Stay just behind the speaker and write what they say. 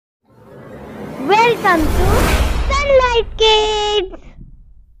Welcome to Sunlight Kids!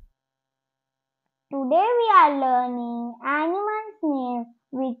 Today we are learning animals' names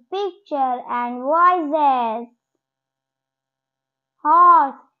with picture and voices.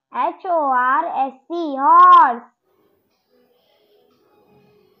 Horse, H-O-R-S-E, horse.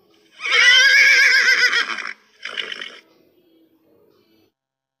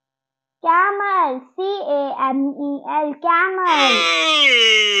 Camel, C-A-M-E-L, camel.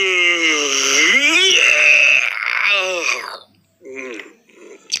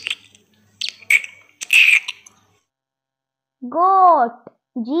 Goat,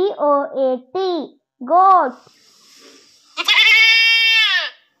 G-O-A-T, goat.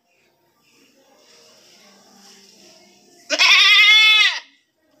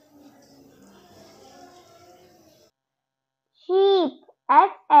 Sheep,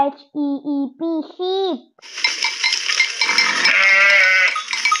 S-H-E-E-P, sheep.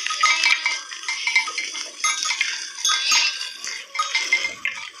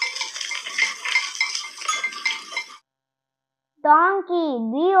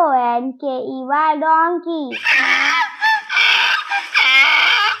 Donkey, D-O-N-K-E-Y, donkey.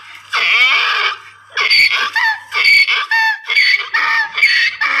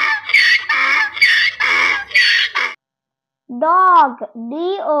 Dog,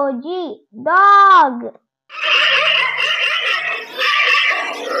 D-O-G, dog.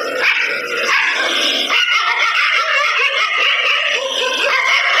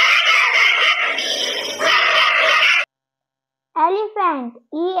 Elephant,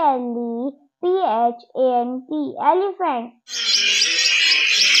 E-L-E-P-H-A-N-T, elephant.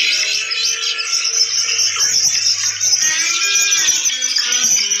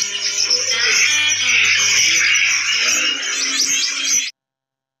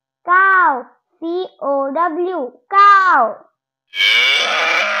 Cow, C-O-W, cow.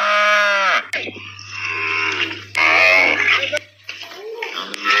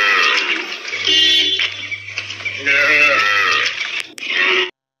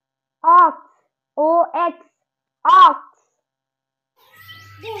 Ox, O-X, ox.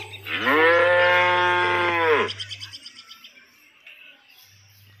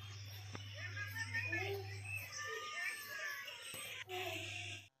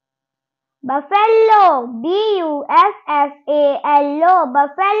 Buffalo, B-U-F-F-A-L-O,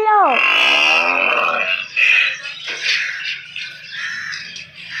 buffalo.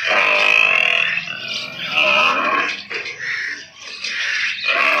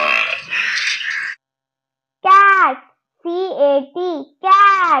 Cat, C-A-T,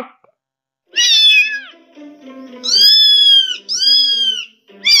 cat.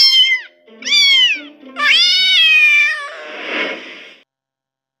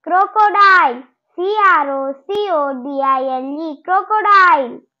 Crocodile, C-R-O-C-O-D-I-L-E,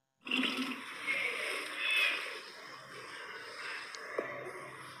 crocodile.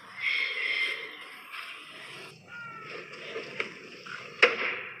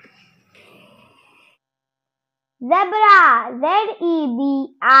 Zebra,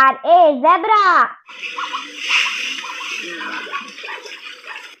 Z-E-B-R-A, zebra.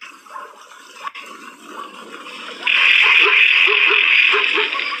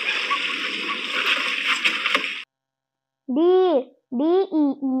 Deer,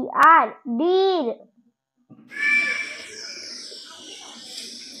 D-E-E-R, deer.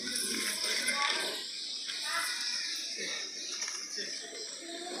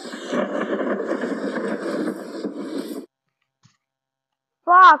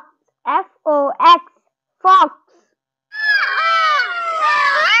 Fox, F-O-X, fox.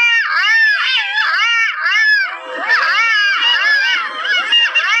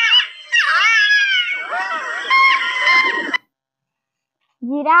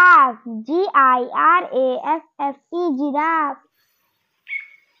 Giraffe, G-I-R-A-F-F-E, giraffe.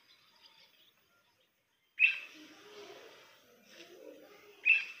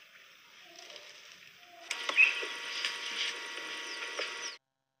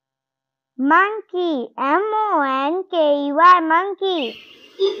 Monkey, M-O-N-K-E-Y, monkey.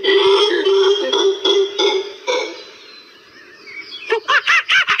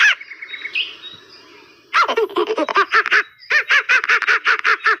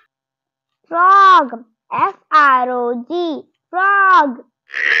 Frog, F-R-O-G, frog.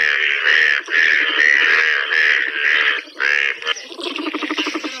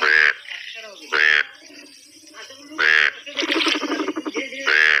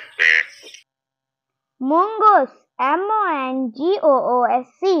 Mongoose,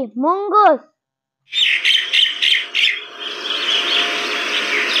 M-O-N-G-O-O-S-E, mongoose.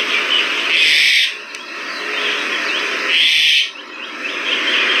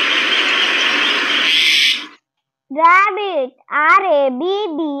 Rabbit.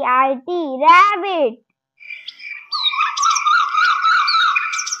 R-A-B-B-I-T. Rabbit.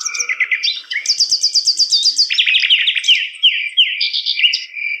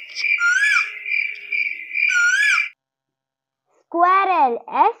 Squirrel.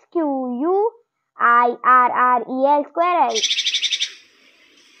 S-Q-U-I-R-R-E-L. Squirrel.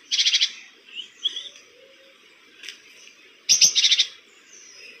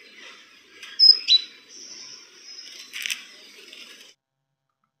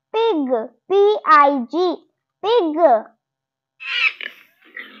 Pig. P-I-G. Pig.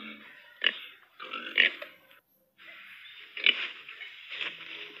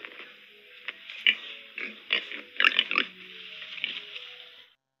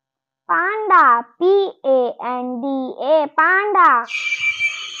 Panda. P-A-N-D-A. Panda.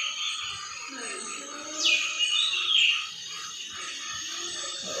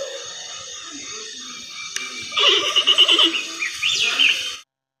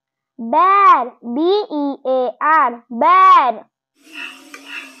 Bear. B-E-A-R. Bear.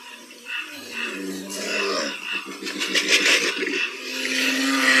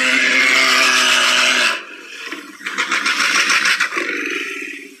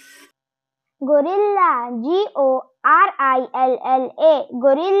 Gorilla. G-O-R-I-L-L-A.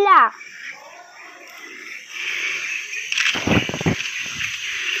 Gorilla.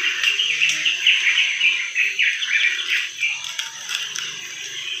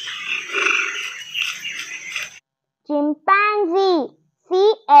 Chimpanzee.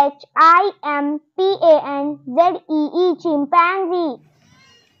 C-H-I-M-P-A-N-Z-E-E. Chimpanzee.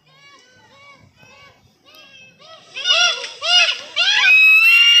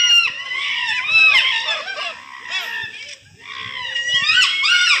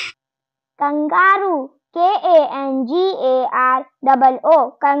 Kangaroo. K-A-N-G-A-R-O-O.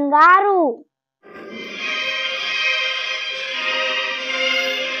 Kangaroo.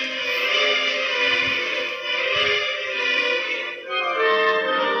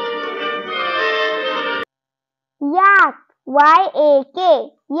 Yak. Y-A-K.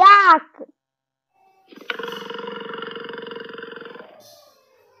 Yak.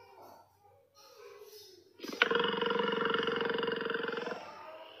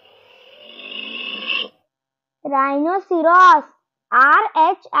 Rhinoceros.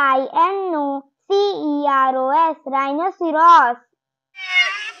 R-H-I-N-O-C-E-R-O-S. Rhinoceros.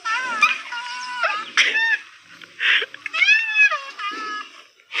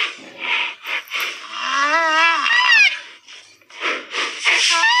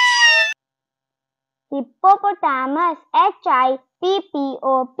 Hippopotamus.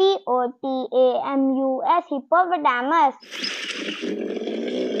 H-I-P-P-O-P-O-T-A-M-U-S. Hippopotamus.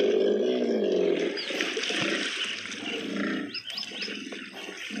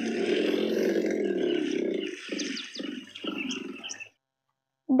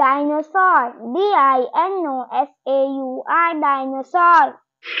 Dinosaur. D-I-N-O-S-A-U-R. Dinosaur.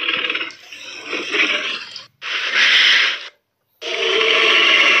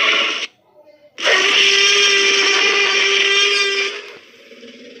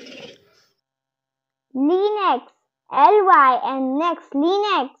 Lynx. L-Y-N-X.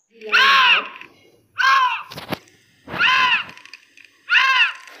 Lynx.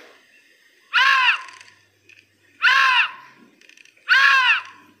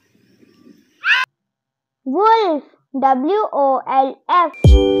 Wolf. W-O-L-F.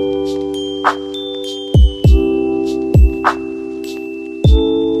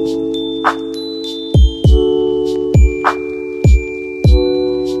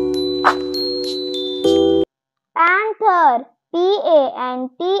 Panther.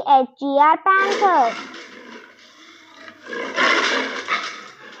 P-A-N-T-H-E-R. Panther.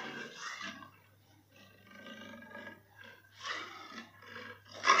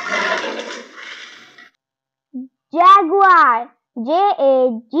 Jaguar.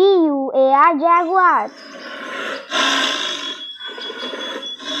 J-A-G-U-A-R. Jaguar.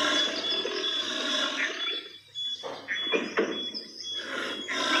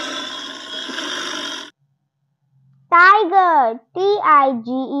 Tiger.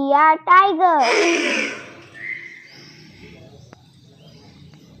 T-I-G-E-R. Tiger.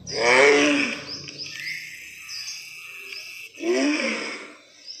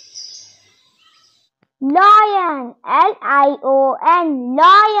 Lion. L-I-O-N.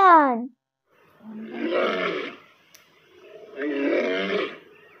 Lion.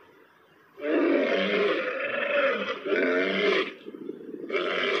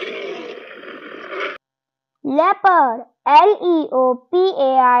 Leopard.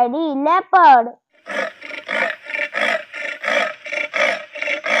 L-E-O-P-A-R-D. Leopard.